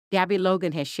Gabby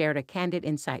Logan has shared a candid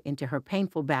insight into her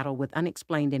painful battle with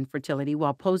unexplained infertility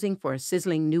while posing for a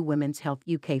sizzling new Women's Health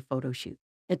UK photoshoot.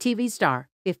 The TV star,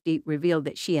 50, revealed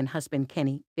that she and husband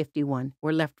Kenny, 51,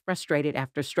 were left frustrated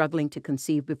after struggling to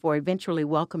conceive before eventually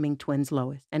welcoming twins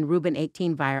Lois and Reuben,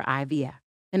 18, via IVF.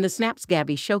 In the snaps,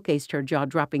 Gabby showcased her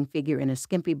jaw-dropping figure in a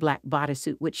skimpy black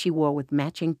bodysuit which she wore with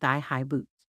matching thigh-high boots.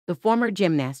 The former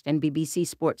gymnast and BBC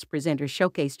Sports presenter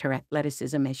showcased her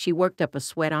athleticism as she worked up a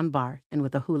sweat on bars and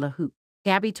with a hula hoop.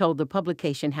 Gabby told the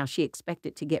publication how she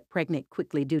expected to get pregnant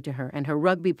quickly due to her and her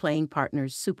rugby-playing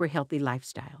partner's super healthy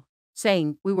lifestyle,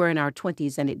 saying, "We were in our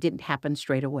 20s and it didn't happen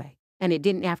straight away. And it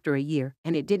didn't after a year,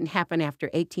 and it didn't happen after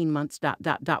 18 months.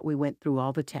 We went through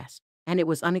all the tests. And it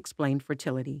was unexplained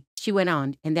fertility." She went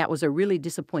on, and that was a really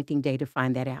disappointing day to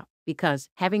find that out, because,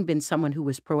 having been someone who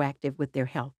was proactive with their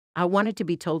health, I wanted to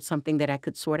be told something that I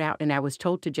could sort out, and I was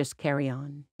told to just carry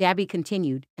on. Gabby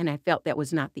continued, and I felt that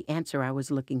was not the answer I was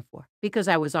looking for, because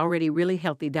I was already really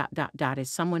healthy. As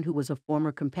someone who was a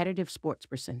former competitive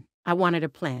sportsperson, I wanted a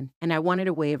plan, and I wanted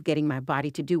a way of getting my body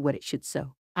to do what it should.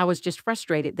 So I was just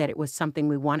frustrated that it was something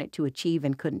we wanted to achieve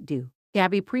and couldn't do.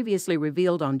 Gabby previously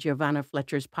revealed on Giovanna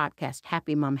Fletcher's podcast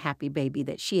Happy Mom, Happy Baby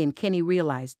that she and Kenny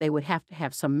realized they would have to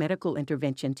have some medical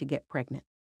intervention to get pregnant.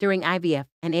 During IVF,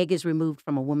 an egg is removed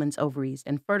from a woman's ovaries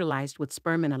and fertilized with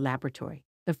sperm in a laboratory.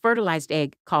 The fertilized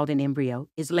egg, called an embryo,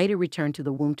 is later returned to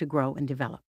the womb to grow and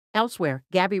develop. Elsewhere,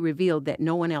 Gabby revealed that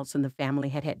no one else in the family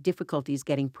had had difficulties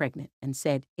getting pregnant and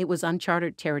said, "It was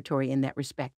uncharted territory in that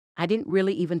respect. I didn't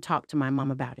really even talk to my mom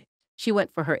about it. She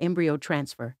went for her embryo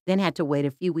transfer, then had to wait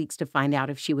a few weeks to find out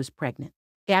if she was pregnant."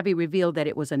 Gabby revealed that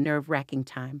it was a nerve-wracking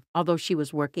time, although she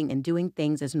was working and doing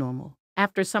things as normal.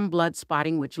 After some blood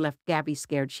spotting which left Gabby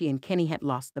scared she and Kenny had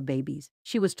lost the babies,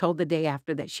 she was told the day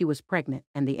after that she was pregnant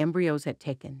and the embryos had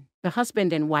taken. The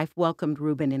husband and wife welcomed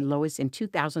Reuben and Lois in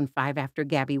 2005 after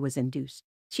Gabby was induced.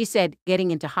 She said,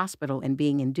 "Getting into hospital and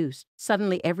being induced,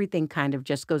 suddenly everything kind of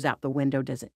just goes out the window,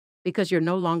 does it? Because you're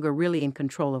no longer really in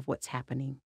control of what's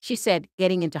happening." She said,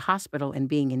 "Getting into hospital and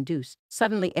being induced,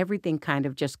 suddenly everything kind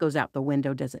of just goes out the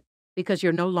window, does it? Because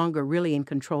you're no longer really in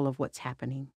control of what's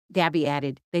happening." Gabby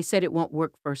added, "They said it won't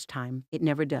work first time. It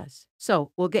never does.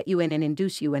 So, we'll get you in and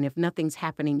induce you, and if nothing's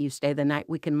happening, you stay the night.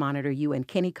 We can monitor you, and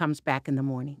Kenny comes back in the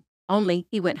morning." Only,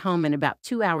 he went home, and about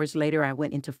 2 hours later I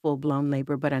went into full-blown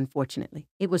labor, but unfortunately,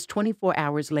 it was 24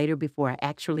 hours later before I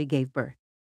actually gave birth.